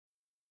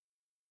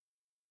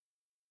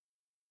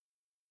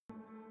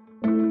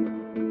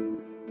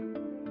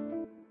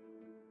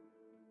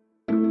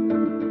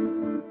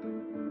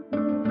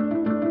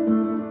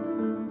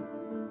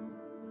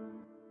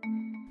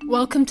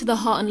Welcome to the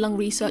Heart and Lung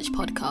Research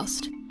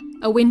Podcast,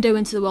 a window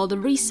into the world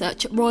of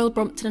research at Royal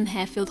Brompton and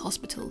Harefield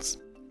Hospitals.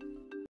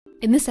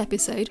 In this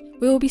episode,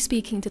 we will be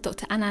speaking to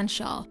Dr Anand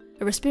Shah,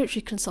 a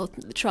respiratory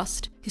consultant at the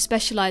Trust, who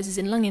specialises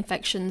in lung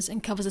infections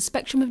and covers a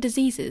spectrum of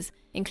diseases,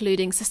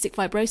 including cystic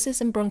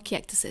fibrosis and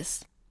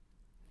bronchiectasis.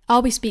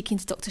 I'll be speaking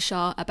to Dr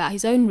Shah about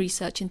his own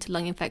research into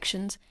lung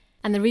infections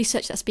and the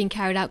research that's being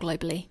carried out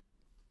globally.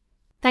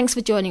 Thanks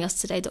for joining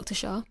us today, Dr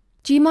Shah.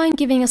 Do you mind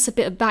giving us a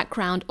bit of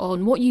background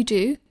on what you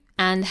do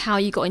and how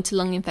you got into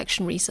lung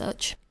infection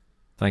research?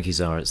 Thank you,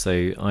 Zara.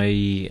 So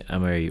I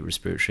am a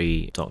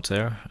respiratory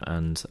doctor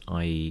and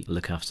I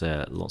look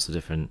after lots of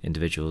different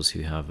individuals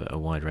who have a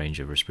wide range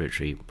of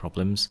respiratory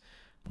problems.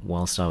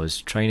 Whilst I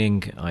was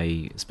training,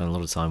 I spent a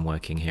lot of time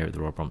working here at the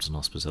Royal Brompton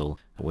Hospital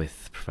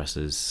with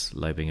Professors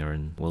Lobinger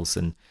and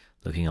Wilson,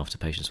 looking after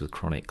patients with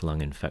chronic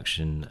lung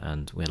infection,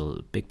 and we had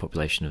a big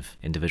population of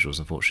individuals,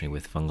 unfortunately,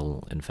 with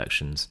fungal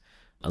infections.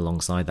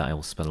 Alongside that, I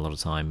also spent a lot of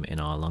time in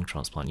our lung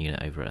transplant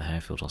unit over at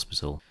Harefield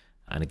Hospital,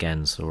 and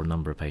again saw a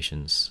number of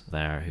patients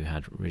there who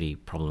had really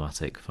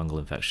problematic fungal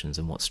infections.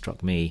 And what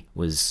struck me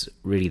was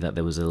really that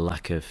there was a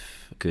lack of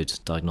good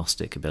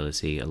diagnostic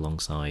ability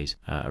alongside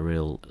a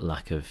real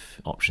lack of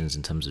options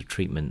in terms of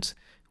treatment,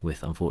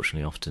 with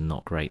unfortunately often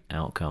not great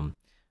outcome.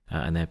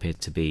 And there appeared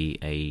to be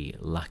a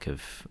lack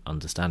of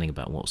understanding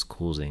about what's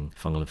causing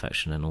fungal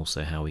infection and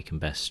also how we can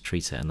best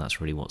treat it. And that's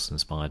really what's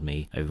inspired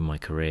me over my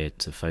career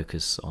to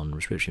focus on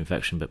respiratory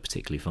infection, but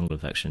particularly fungal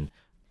infection.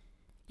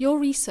 Your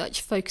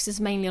research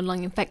focuses mainly on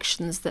lung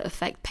infections that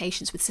affect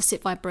patients with cystic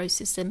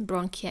fibrosis and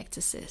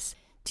bronchiectasis.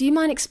 Do you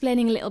mind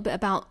explaining a little bit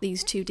about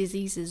these two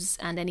diseases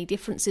and any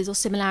differences or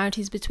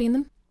similarities between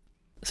them?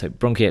 So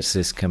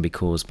bronchiectasis can be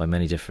caused by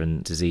many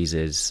different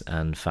diseases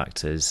and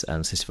factors,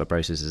 and cystic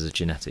fibrosis is a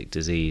genetic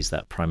disease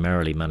that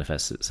primarily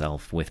manifests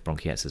itself with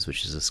bronchiectasis,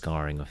 which is a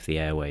scarring of the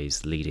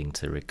airways leading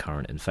to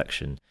recurrent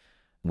infection.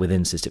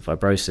 Within cystic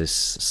fibrosis,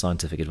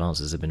 scientific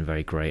advances have been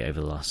very great over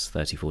the last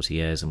 30-40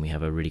 years, and we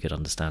have a really good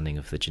understanding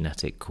of the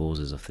genetic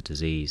causes of the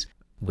disease.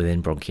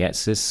 Within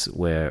bronchiectasis,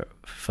 we're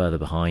further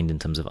behind in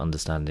terms of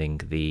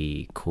understanding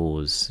the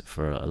cause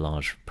for a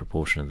large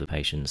proportion of the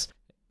patients.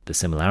 The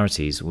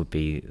similarities would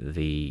be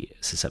the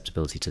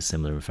susceptibility to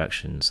similar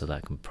infections, so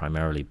that can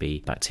primarily be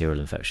bacterial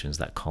infections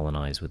that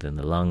colonize within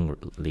the lung,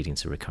 leading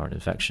to recurrent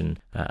infection,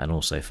 and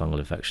also fungal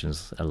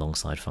infections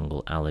alongside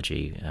fungal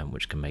allergy,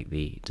 which can make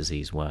the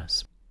disease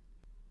worse.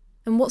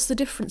 And what's the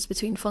difference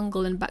between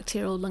fungal and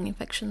bacterial lung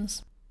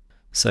infections?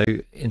 So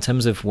in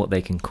terms of what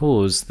they can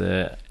cause,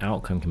 the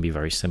outcome can be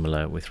very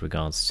similar with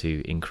regards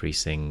to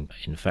increasing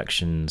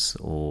infections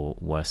or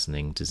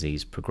worsening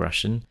disease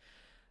progression.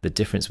 The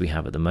difference we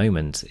have at the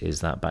moment is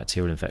that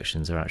bacterial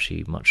infections are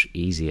actually much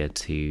easier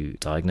to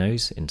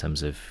diagnose in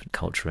terms of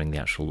culturing the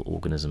actual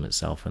organism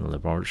itself in the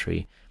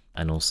laboratory,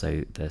 and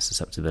also their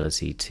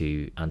susceptibility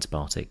to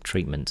antibiotic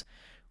treatment.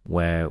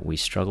 Where we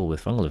struggle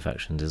with fungal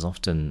infections is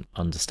often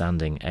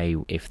understanding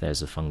if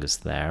there's a fungus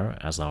there,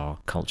 as our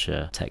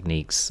culture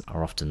techniques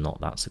are often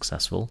not that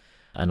successful,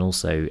 and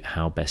also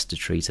how best to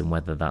treat and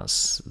whether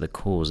that's the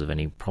cause of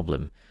any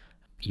problem.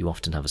 You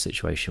often have a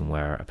situation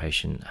where a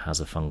patient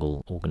has a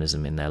fungal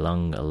organism in their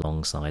lung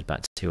alongside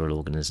bacterial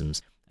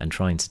organisms, and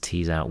trying to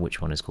tease out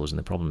which one is causing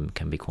the problem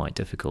can be quite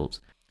difficult.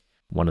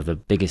 One of the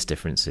biggest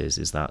differences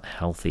is that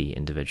healthy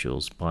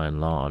individuals, by and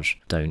large,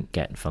 don't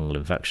get fungal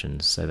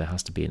infections, so there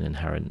has to be an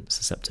inherent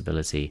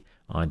susceptibility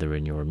either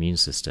in your immune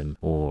system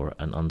or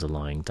an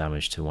underlying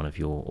damage to one of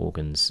your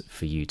organs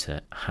for you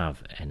to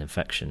have an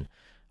infection,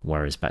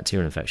 whereas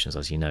bacterial infections,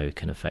 as you know,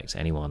 can affect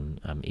anyone,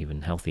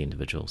 even healthy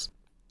individuals.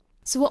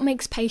 So what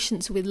makes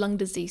patients with lung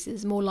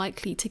diseases more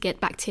likely to get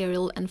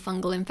bacterial and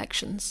fungal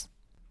infections?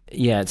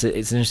 Yeah, it's an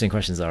interesting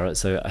question, Zara.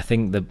 So I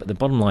think the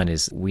bottom line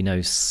is we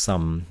know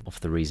some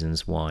of the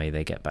reasons why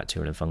they get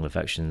bacterial and fungal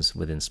infections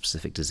within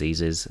specific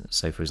diseases.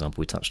 So, for example,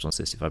 we touched on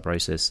cystic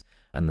fibrosis,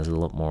 and there's a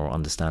lot more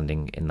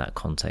understanding in that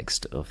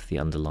context of the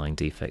underlying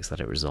defects that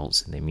it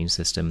results in the immune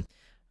system.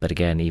 But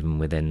again, even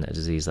within a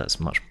disease that's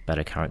much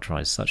better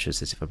characterized, such as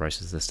cystic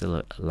fibrosis, there's still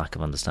a lack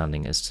of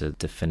understanding as to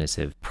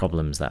definitive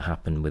problems that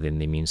happen within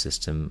the immune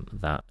system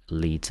that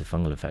lead to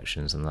fungal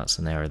infections, and that's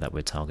an area that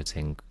we're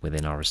targeting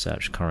within our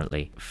research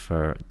currently.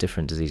 For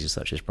different diseases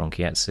such as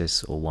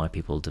bronchiectasis, or why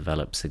people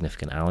develop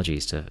significant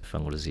allergies to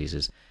fungal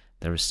diseases,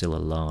 there is still a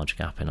large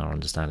gap in our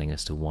understanding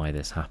as to why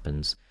this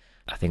happens.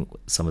 I think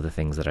some of the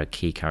things that are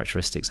key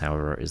characteristics,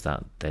 however, is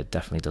that there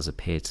definitely does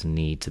appear to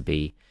need to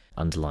be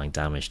underlying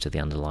damage to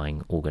the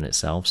underlying organ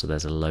itself, so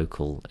there's a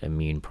local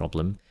immune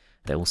problem.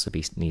 There also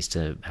needs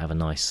to have a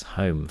nice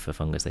home for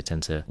fungus. They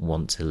tend to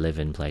want to live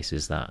in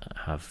places that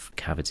have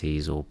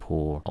cavities or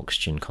poor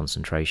oxygen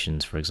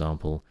concentrations, for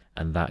example,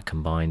 and that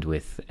combined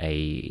with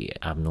a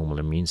abnormal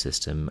immune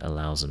system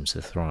allows them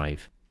to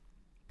thrive.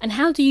 And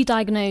how do you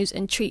diagnose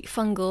and treat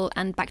fungal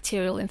and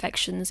bacterial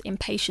infections in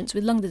patients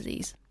with lung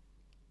disease?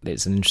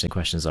 It's an interesting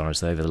question, Zara.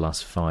 So over the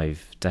last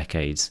 5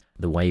 decades,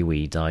 the way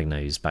we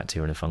diagnose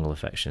bacterial and fungal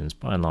infections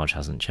by and large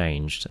hasn't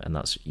changed, and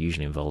that's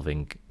usually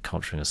involving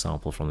culturing a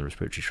sample from the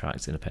respiratory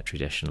tract in a petri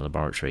dish in a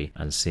laboratory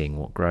and seeing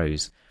what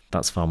grows.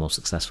 That's far more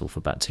successful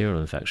for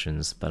bacterial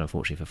infections, but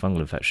unfortunately for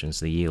fungal infections,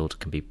 the yield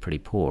can be pretty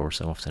poor,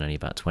 so often only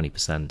about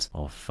 20%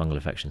 of fungal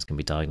infections can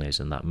be diagnosed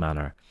in that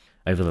manner.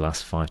 Over the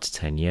last 5 to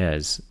 10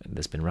 years,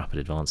 there's been rapid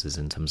advances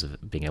in terms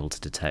of being able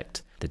to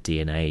detect the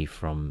DNA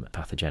from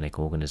pathogenic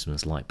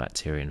organisms like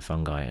bacteria and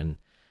fungi, and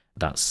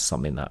that's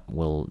something that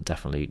will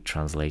definitely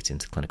translate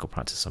into clinical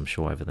practice, I'm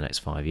sure, over the next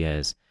 5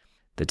 years.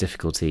 The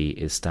difficulty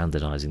is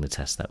standardizing the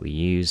tests that we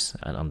use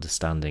and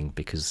understanding,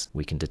 because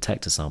we can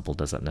detect a sample,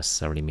 does that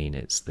necessarily mean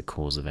it's the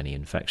cause of any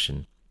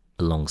infection?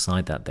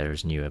 Alongside that, there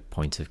is newer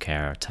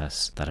point-of-care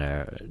tests that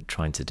are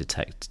trying to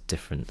detect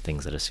different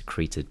things that are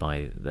secreted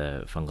by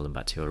the fungal and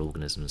bacterial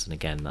organisms. And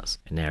again, that's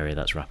an area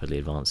that's rapidly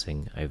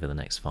advancing over the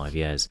next 5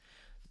 years.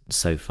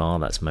 So far,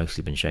 that's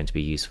mostly been shown to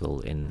be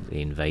useful in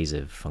the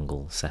invasive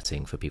fungal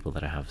setting for people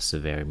that have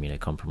severe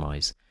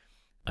immunocompromise.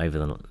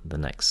 Over the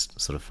next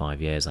sort of 5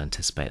 years, I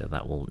anticipate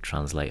that will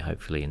translate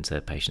hopefully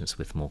into patients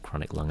with more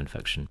chronic lung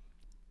infection.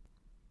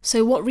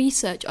 So what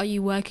research are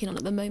you working on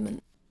at the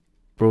moment?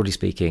 Broadly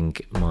speaking,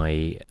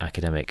 my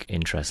academic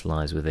interest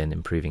lies within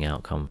improving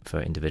outcome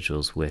for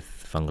individuals with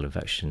fungal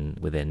infection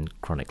within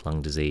chronic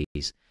lung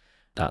disease.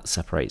 That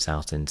separates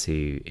out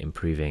into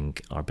improving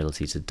our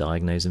ability to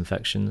diagnose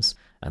infections,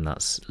 and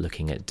that's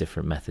looking at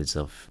different methods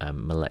of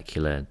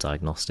molecular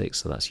diagnostics,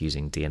 so that's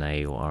using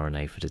DNA or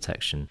RNA for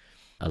detection,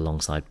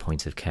 alongside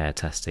point-of-care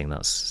testing.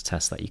 That's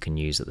tests that you can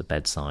use at the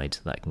bedside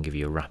that can give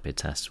you a rapid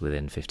test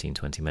within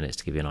 15-20 minutes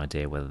to give you an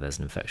idea whether there's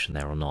an infection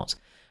there or not.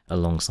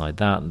 Alongside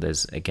that,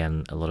 there's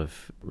again a lot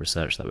of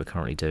research that we're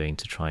currently doing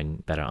to try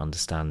and better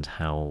understand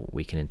how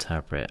we can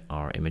interpret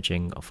our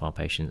imaging of our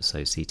patients,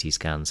 so CT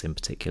scans in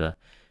particular,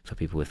 for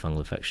people with fungal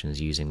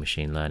infections, using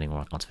machine learning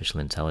or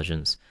artificial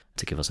intelligence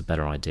to give us a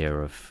better idea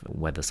of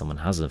whether someone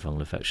has a fungal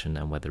infection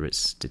and whether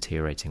it's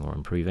deteriorating or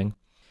improving.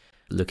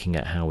 Looking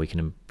at how we can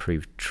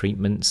improve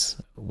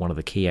treatments, one of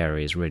the key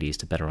areas really is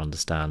to better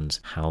understand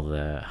how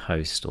the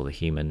host or the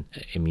human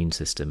immune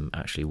system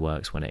actually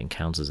works when it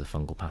encounters a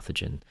fungal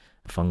pathogen.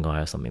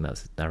 Fungi are something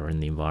that are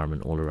in the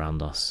environment all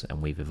around us,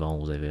 and we've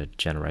evolved over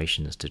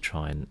generations to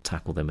try and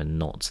tackle them and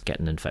not get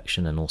an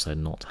infection, and also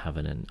not have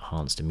an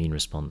enhanced immune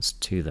response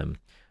to them.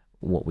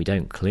 What we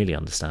don't clearly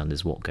understand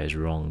is what goes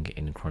wrong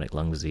in chronic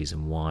lung disease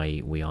and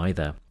why we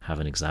either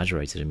have an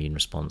exaggerated immune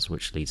response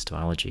which leads to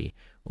allergy,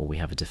 or we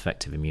have a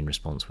defective immune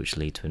response which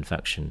leads to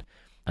infection.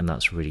 And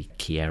that's a really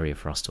key area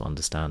for us to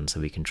understand,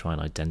 so we can try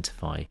and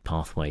identify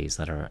pathways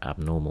that are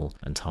abnormal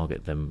and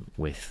target them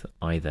with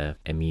either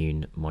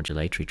immune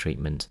modulatory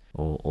treatment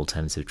or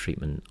alternative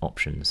treatment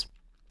options.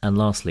 And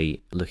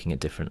lastly, looking at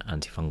different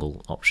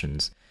antifungal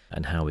options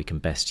and how we can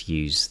best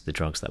use the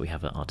drugs that we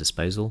have at our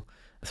disposal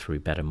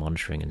through better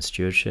monitoring and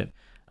stewardship,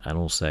 and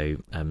also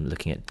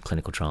looking at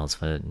clinical trials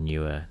for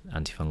newer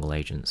antifungal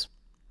agents.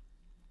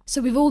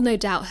 So we've all no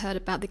doubt heard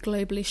about the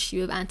global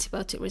issue of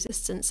antibiotic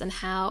resistance and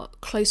how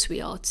close we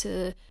are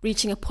to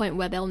reaching a point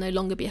where they'll no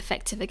longer be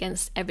effective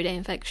against everyday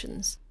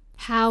infections.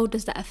 How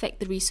does that affect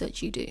the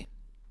research you do?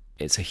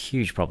 It's a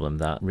huge problem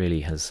that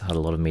really has had a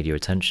lot of media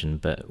attention,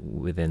 but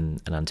within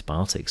an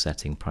antibiotic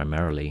setting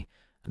primarily,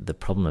 the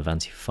problem of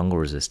antifungal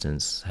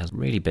resistance has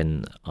really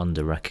been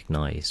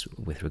under-recognised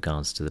with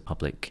regards to the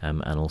public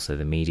and also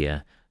the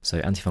media.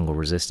 So antifungal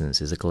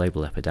resistance is a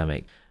global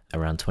epidemic.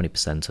 Around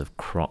 20% of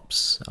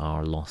crops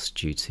are lost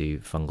due to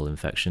fungal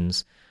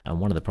infections. And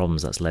one of the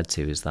problems that's led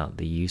to is that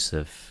the use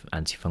of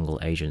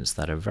antifungal agents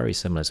that are very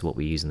similar to what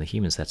we use in the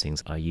human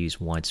settings are used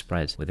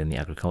widespread within the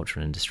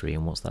agricultural industry.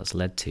 And what that's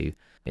led to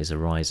is a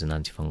rise in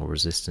antifungal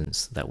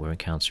resistance that we're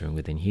encountering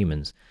within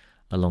humans.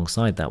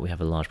 Alongside that, we have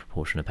a large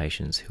proportion of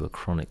patients who are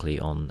chronically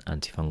on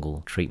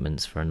antifungal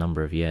treatments for a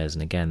number of years.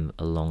 And again,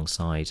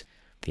 alongside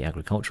the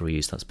agricultural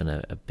use, that's been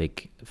a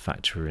big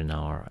factor in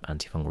our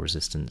antifungal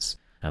resistance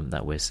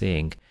that we're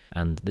seeing.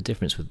 And the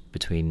difference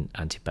between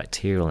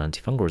antibacterial and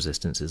antifungal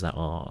resistance is that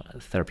our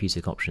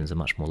therapeutic options are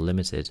much more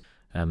limited.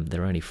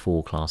 There are only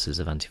 4 classes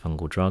of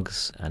antifungal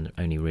drugs and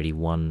only really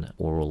one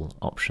oral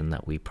option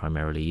that we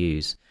primarily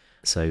use.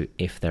 So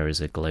if there is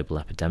a global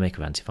epidemic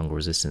of antifungal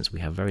resistance, we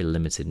have very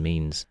limited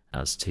means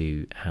as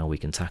to how we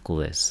can tackle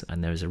this.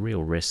 And there is a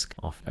real risk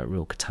of a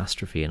real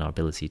catastrophe in our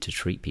ability to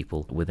treat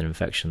people with an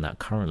infection that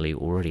currently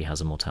already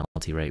has a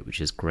mortality rate which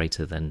is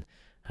greater than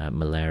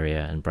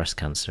malaria and breast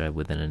cancer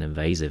within an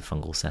invasive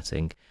fungal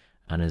setting,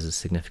 and is a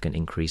significant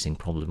increasing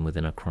problem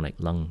within a chronic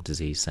lung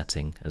disease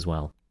setting as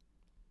well.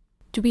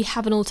 Do we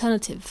have an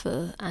alternative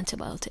for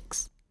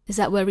antibiotics? Is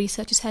that where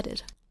research is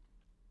headed?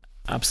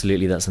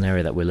 Absolutely, that's an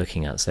area that we're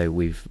looking at. So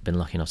we've been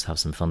lucky enough to have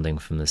some funding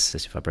from the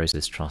Cystic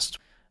Fibrosis Trust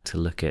to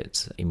look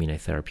at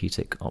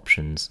immunotherapeutic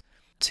options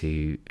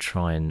to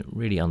try and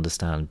really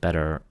understand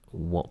better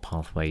what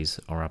pathways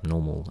are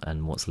abnormal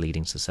and what's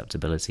leading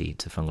susceptibility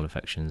to fungal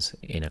infections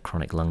in a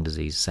chronic lung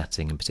disease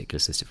setting, in particular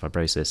cystic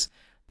fibrosis.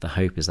 The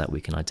hope is that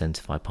we can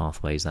identify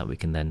pathways that we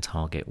can then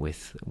target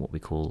with what we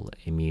call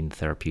immune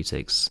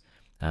therapeutics.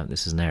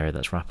 This is an area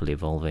that's rapidly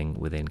evolving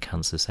within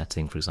cancer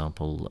setting, for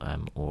example,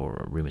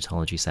 or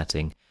rheumatology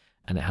setting,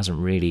 and it hasn't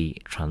really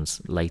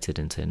translated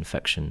into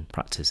infection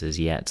practices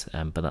yet,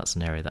 but that's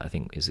an area that I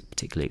think is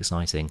particularly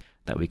exciting,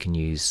 that we can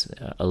use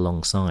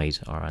alongside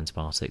our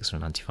antibiotics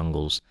and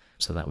antifungals,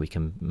 so that we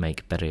can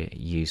make better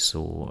use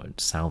or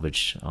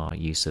salvage our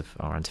use of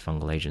our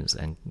antifungal agents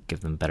and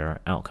give them better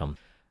outcome.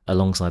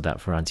 Alongside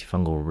that, for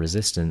antifungal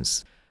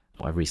resistance,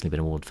 I've recently been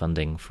awarded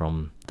funding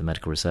from the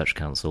Medical Research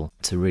Council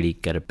to really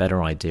get a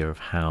better idea of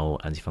how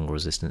antifungal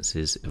resistance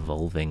is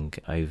evolving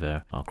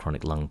over our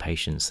chronic lung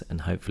patients, and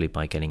hopefully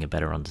by getting a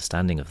better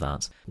understanding of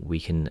that, we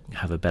can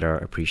have a better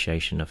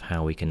appreciation of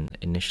how we can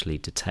initially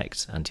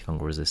detect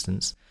antifungal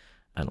resistance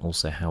and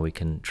also how we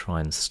can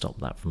try and stop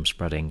that from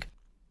spreading.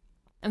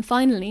 And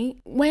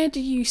finally, where do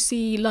you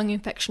see lung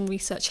infection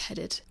research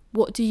headed?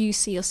 What do you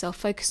see yourself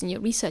focusing your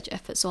research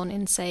efforts on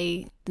in,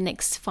 say, the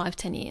next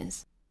 5-10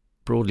 years?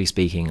 Broadly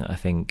speaking, I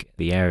think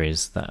the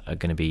areas that are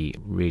going to be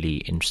really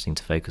interesting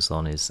to focus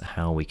on is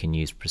how we can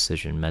use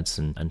precision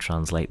medicine and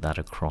translate that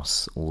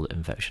across all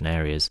infection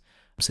areas.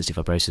 Cystic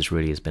fibrosis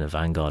really has been a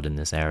vanguard in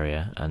this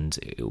area, and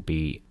it will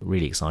be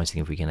really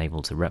exciting if we can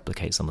able to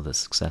replicate some of the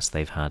success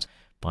they've had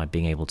by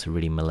being able to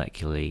really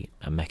molecularly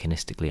and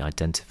mechanistically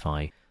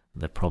identify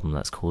the problem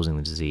that's causing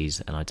the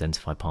disease and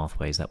identify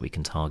pathways that we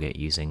can target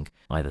using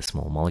either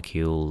small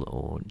molecule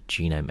or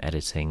genome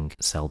editing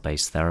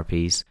cell-based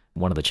therapies.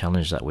 One of the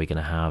challenges that we're going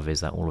to have is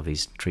that all of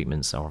these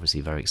treatments are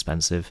obviously very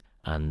expensive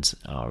and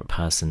are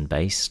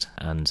person-based,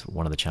 and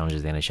one of the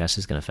challenges the NHS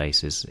is going to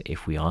face is,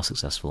 if we are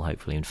successful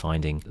hopefully in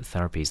finding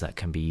therapies that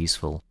can be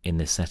useful in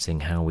this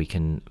setting, how we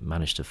can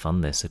manage to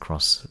fund this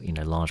across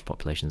large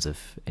populations of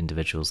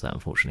individuals that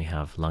unfortunately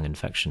have lung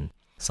infection.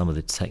 Some of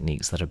the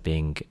techniques that are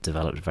being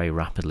developed very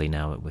rapidly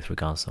now with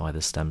regards to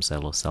either stem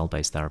cell or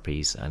cell-based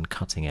therapies and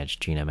cutting-edge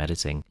genome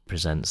editing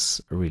presents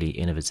a really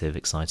innovative,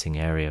 exciting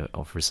area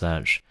of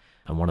research.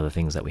 And one of the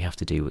things that we have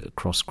to do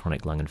across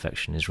chronic lung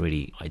infection is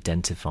really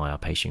identify our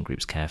patient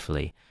groups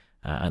carefully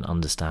and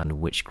understand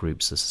which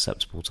groups are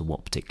susceptible to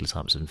what particular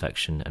types of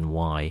infection and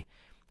why.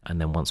 And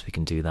then once we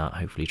can do that,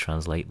 hopefully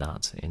translate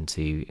that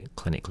into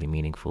clinically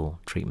meaningful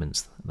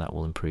treatments that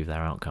will improve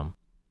their outcome.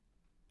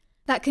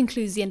 That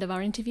concludes the end of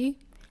our interview.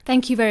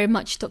 Thank you very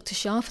much, Dr.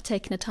 Shah, for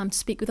taking the time to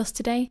speak with us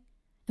today,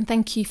 and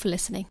thank you for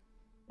listening.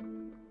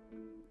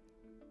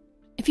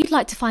 If you'd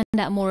like to find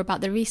out more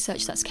about the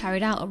research that's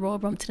carried out at Royal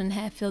Brompton and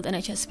Harefield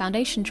NHS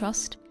Foundation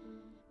Trust,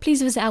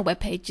 please visit our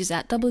webpages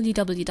at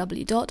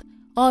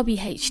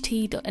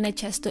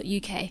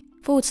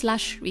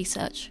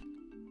www.rbht.nhs.uk/research.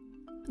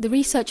 The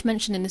research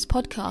mentioned in this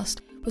podcast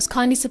was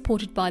kindly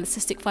supported by the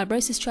Cystic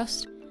Fibrosis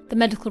Trust, the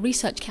Medical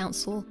Research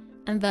Council,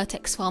 and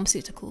Vertex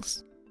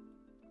Pharmaceuticals.